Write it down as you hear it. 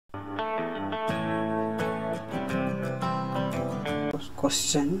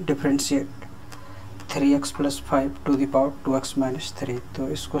Question differentiate 3x + 5 to the power 2x - 3। तो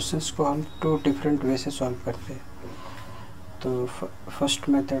इस question को हम 2 डिफरेंट वे से सॉल्व करते हैं। तो फर्स्ट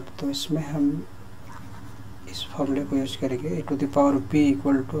मेथड, तो इसमें हम इस फॉर्मूले को यूज करेंगे e to the power b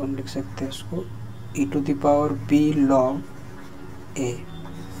equal to, हम लिख सकते हैं इसको e to the power b log a।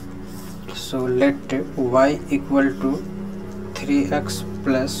 So let y equal to 3x +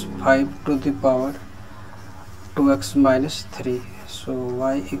 5 to the power 2x - 3। So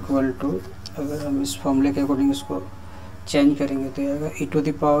y equal to, अगर हम इस फॉर्मूले के अकॉर्डिंग इसको चेंज करेंगे तो ये आएगा e to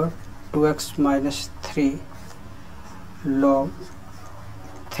the power 2x - 3 log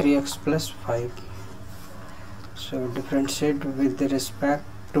 3x + 5। So differentiate with respect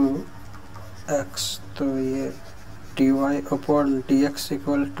to x, तो ये dy/dx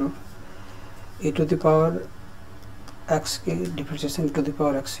equal to e to the power x की differentiation to the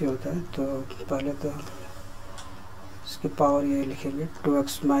power x ही होता है। तो पहले तो इसकी पावर ये लिखेंगे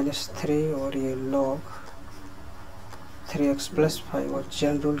 2x - 3 और ये log 3x + 5, और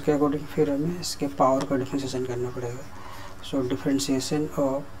चेन रूल के अकॉर्डिंग फिर हमें इसके पावर का डिफरेंशिएशन करना पड़ेगा। सो differentiation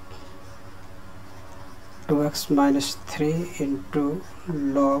of 2x - 3 into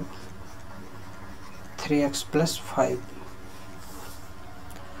log 3x + 5।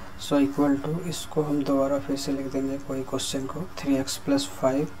 So equal to, इसको हम दोबारा फिर से लिख देंगे कोई क्वेश्चन को 3x +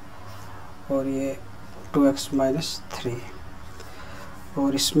 5 और ये 2x - 3,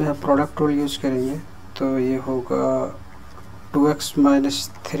 और इसमें हम प्रोडक्ट रूल यूज करेंगे। तो ये होगा 2x -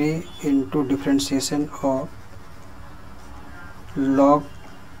 3 into differentiation of log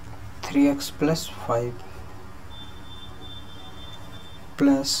 3x + 5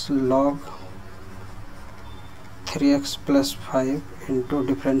 plus log 3x + 5 into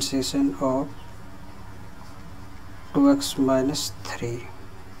differentiation of 2x - 3।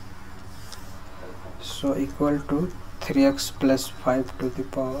 So equal to 3x + 5 to the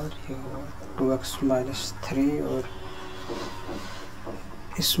power ये होगा 2x - 3, और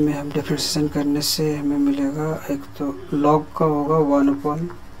इसमें हम डिफरेंशिएशन करने से हमें मिलेगा, एक तो log का होगा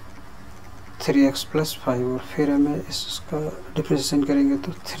 1/3x + 5, और फिर हमें इसका डिफरेंशिएशन करेंगे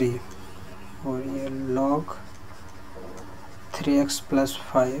तो 3, और ये log 3x +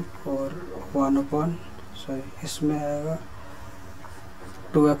 5 और इसमें आएगा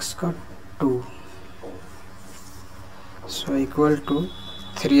 2x का 2। So equal to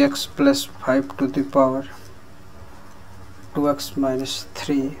 3x + 5 to the power 2x -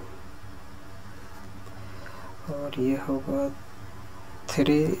 3, और ये होगा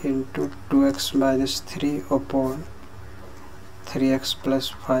 3 into 2x - 3 upon 3x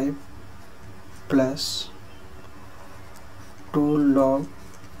 + 5 plus 2 log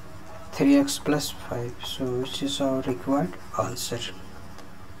 3x + 5। So which is our required answer.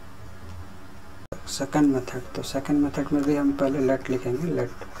 Second method, तो सेकंड मेथड में भी हम पहले लेट लिखेंगे,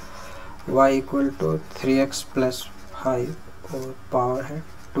 late y equal to 3x + 5 और पावर है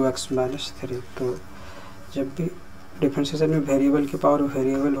 2x - 3। तो जब भी डिफरेंशिएशन में वेरिएबल की पावर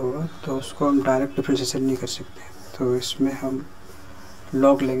वेरिएबल होगा तो उसको हम डायरेक्ट डिफरेंशिएशन नहीं कर सकते, तो इसमें हम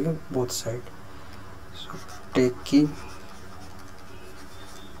log लेंगे both side. So taking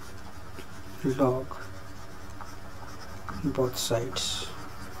log both sides,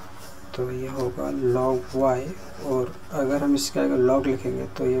 तो ये होगा log y, और अगर हम इसका log लिखेंगे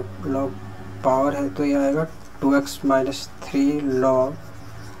तो ये log पावर है तो ये आएगा 2x - 3 log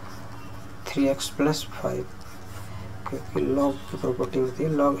 3x + 5, क्योंकि log की प्रॉपर्टी होती है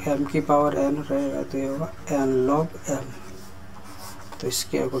log m की पावर n रहेगा तो ये होगा n log m। तो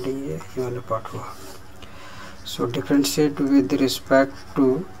इसके अकॉर्डिंग ये वाला पार्ट हुआ। सो differentiate with respect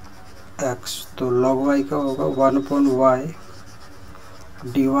to x, तो log y का होगा 1/y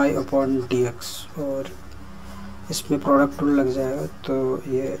dy/dx, और इसमें प्रोडक्ट रूल लग जाएगा। तो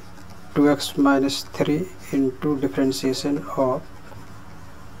ये 2x - 3 into differentiation of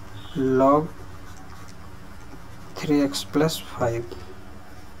log 3x + 5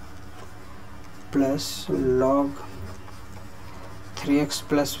 plus log 3x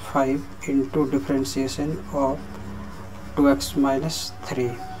 + 5 into differentiation of 2x -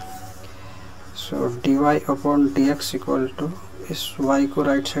 3। So dy/dx equal to, इस y को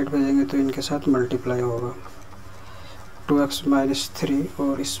राइट साइड भेजेंगे तो इनके साथ मल्टीप्लाई होगा 2x - 3,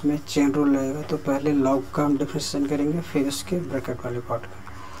 और इसमें चेन रूल रहेगा तो पहले log का हम डिफरेंशिएशन करेंगे फिर इसके ब्रैकेट वाले पार्ट का।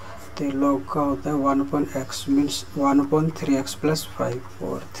 तो log का होता है 1/x मीन्स 1/3x + 5,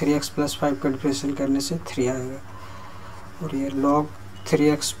 और 3x + 5 का डिफरेंशिएशन करने से 3 आएगा, और ये log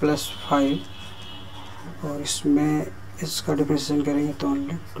 3x + 5, और इसमें इसका डिफरेंशिएशन करेंगे तो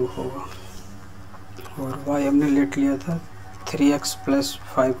ओनली 2 होगा, और y हमने लेट लिया था 3x +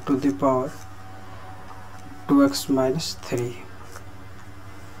 5 to the power 2x - 3।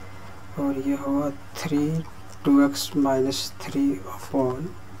 और ये होगा 2x - 3 upon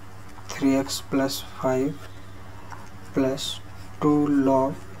 3x+5 plus 2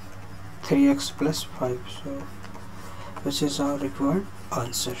 log 3x+5. So which is our required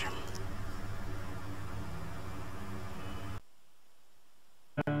answer.